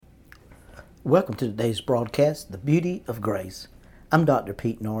Welcome to today's broadcast, The Beauty of Grace. I'm Dr.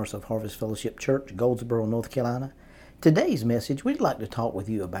 Pete Norris of Harvest Fellowship Church, Goldsboro, North Carolina. Today's message, we'd like to talk with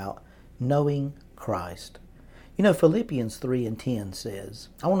you about knowing Christ. You know, Philippians 3:10 says,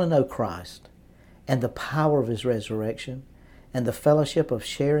 I want to know Christ and the power of His resurrection and the fellowship of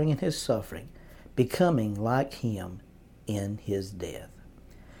sharing in His suffering, becoming like Him in His death.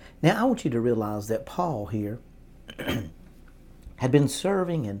 Now, I want you to realize that Paul here had been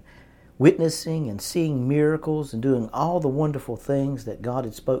serving and witnessing and seeing miracles and doing all the wonderful things that God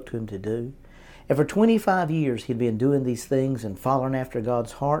had spoke to him to do. And for 25 years he'd been doing these things and following after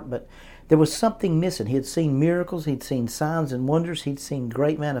God's heart, but there was something missing. He had seen miracles, he'd seen signs and wonders, he'd seen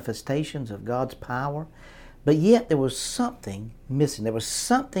great manifestations of God's power, but yet there was something missing. There was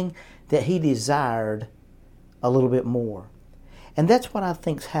something that he desired a little bit more. And that's what I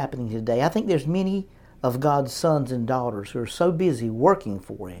think is happening today. I think there's many of God's sons and daughters who are so busy working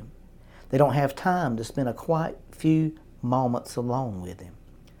for Him, they don't have time to spend a quiet few moments alone with Him.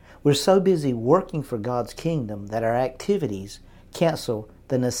 We're so busy working for God's kingdom that our activities cancel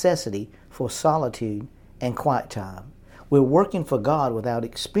the necessity for solitude and quiet time. We're working for God without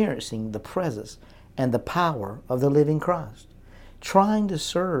experiencing the presence and the power of the living Christ. Trying to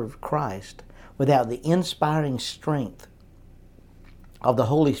serve Christ without the inspiring strength of the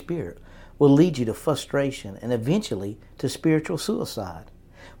Holy Spirit will lead you to frustration and eventually to spiritual suicide.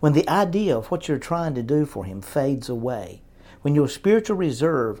 When the idea of what you're trying to do for Him fades away, when your spiritual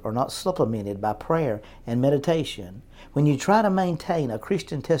reserves are not supplemented by prayer and meditation, when you try to maintain a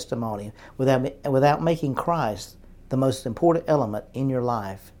Christian testimony without making Christ the most important element in your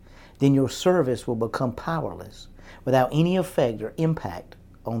life, then your service will become powerless without any effect or impact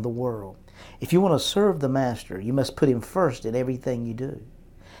on the world. If you want to serve the Master, you must put Him first in everything you do.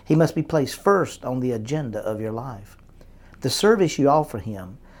 He must be placed first on the agenda of your life. The service you offer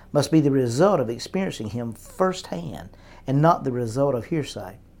Him must be the result of experiencing Him firsthand and not the result of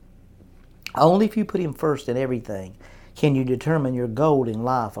hearsay. Only if you put Him first in everything can you determine your goal in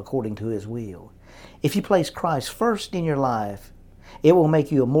life according to His will. If you place Christ first in your life, it will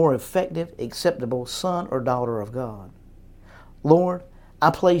make you a more effective, acceptable son or daughter of God. Lord, I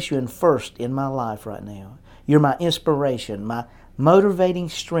place You in first in my life right now. You're my inspiration, my motivating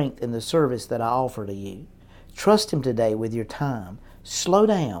strength in the service that I offer to You. Trust Him today with your time. Slow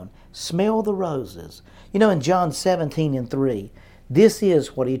down. Smell the roses. You know, in John 17:3, this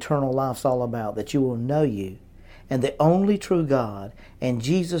is what eternal life's all about, that you will know You and the only true God and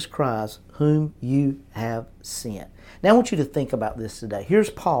Jesus Christ whom You have sent. Now I want you to think about this today.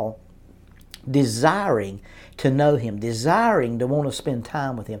 Here's Paul desiring to know Him, desiring to want to spend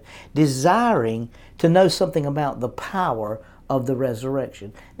time with Him, desiring to know something about the power of the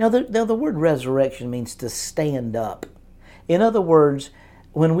resurrection. Now the word resurrection means to stand up. In other words,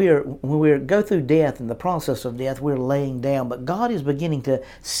 when we go through death, in the process of death, we're laying down, but God is beginning to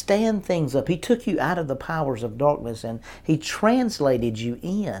stand things up. He took you out of the powers of darkness and He translated you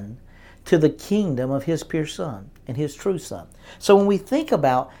in to the kingdom of His pure Son and His true Son. So when we think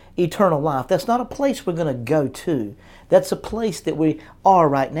about eternal life, that's not a place we're going to go to. That's a place that we are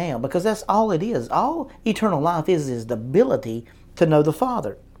right now, because that's all it is. All eternal life is the ability to know the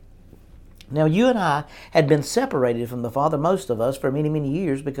Father. Now, you and I had been separated from the Father, most of us, for many, many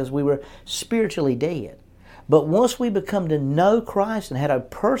years because we were spiritually dead. But once we become to know Christ and had a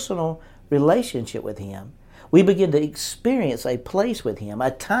personal relationship with Him, we begin to experience a place with Him,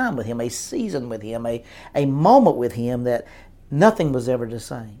 a time with Him, a season with Him, a moment with Him that nothing was ever the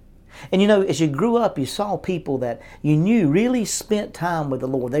same. And you know, as you grew up, you saw people that you knew really spent time with the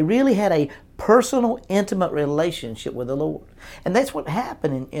Lord. They really had a personal, intimate relationship with the Lord. And that's what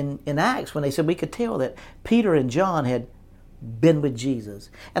happened in Acts when they said we could tell that Peter and John had been with Jesus.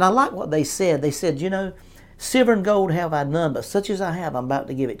 And I like what they said. They said, you know, silver and gold have I none, but such as I have, I'm about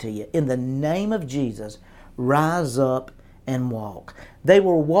to give it to you. In the name of Jesus, rise up and walk. They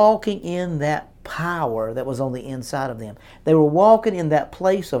were walking in that power that was on the inside of them. They were walking in that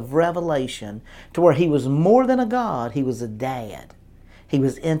place of revelation to where He was more than a God, He was a dad. He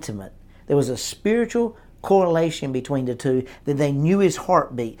was intimate. There was a spiritual correlation between the two, that they knew His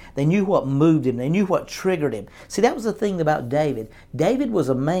heartbeat. They knew what moved Him. They knew what triggered Him. See, that was the thing about David. David was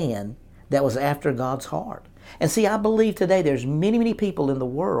a man that was after God's heart. And see, I believe today there's many, many people in the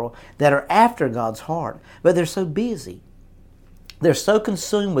world that are after God's heart, but they're so busy. They're so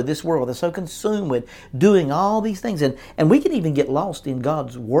consumed with this world. They're so consumed with doing all these things. And we can even get lost in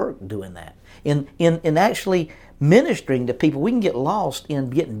God's work doing that. In actually ministering to people, we can get lost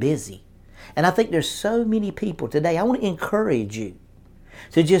in getting busy. And I think there's so many people today. I want to encourage you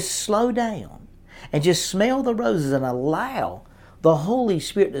to just slow down and just smell the roses and allow the Holy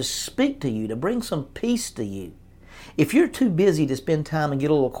Spirit to speak to you, to bring some peace to you. If you're too busy to spend time and get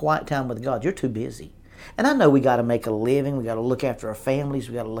a little quiet time with God, you're too busy. And I know we got to make a living. We got to look after our families.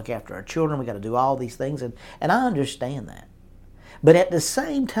 We got to look after our children. We got to do all these things. And I understand that. But at the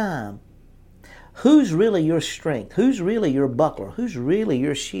same time, who's really your strength? Who's really your buckler? Who's really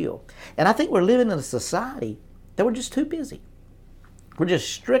your shield? And I think we're living in a society that we're just too busy. We're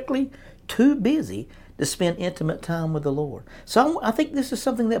just strictly too busy to spend intimate time with the Lord. So I think this is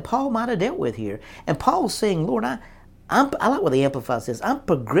something that Paul might have dealt with here. And Paul's saying, Lord, I like what the Amplified says. I'm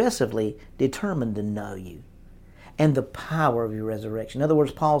progressively determined to know you and the power of your resurrection. In other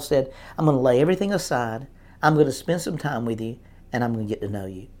words, Paul said, I'm going to lay everything aside. I'm going to spend some time with you, and I'm going to get to know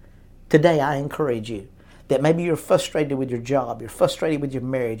you. Today, I encourage you that maybe you're frustrated with your job, you're frustrated with your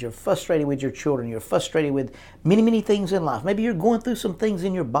marriage, you're frustrated with your children, you're frustrated with many, many things in life. Maybe you're going through some things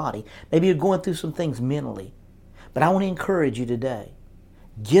in your body. Maybe you're going through some things mentally. But I want to encourage you today,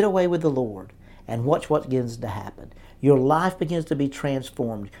 get away with the Lord and watch what begins to happen. Your life begins to be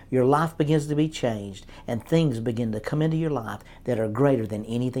transformed. Your life begins to be changed, and things begin to come into your life that are greater than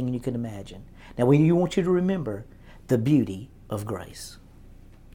anything you can imagine. Now, we want you to remember the beauty of grace.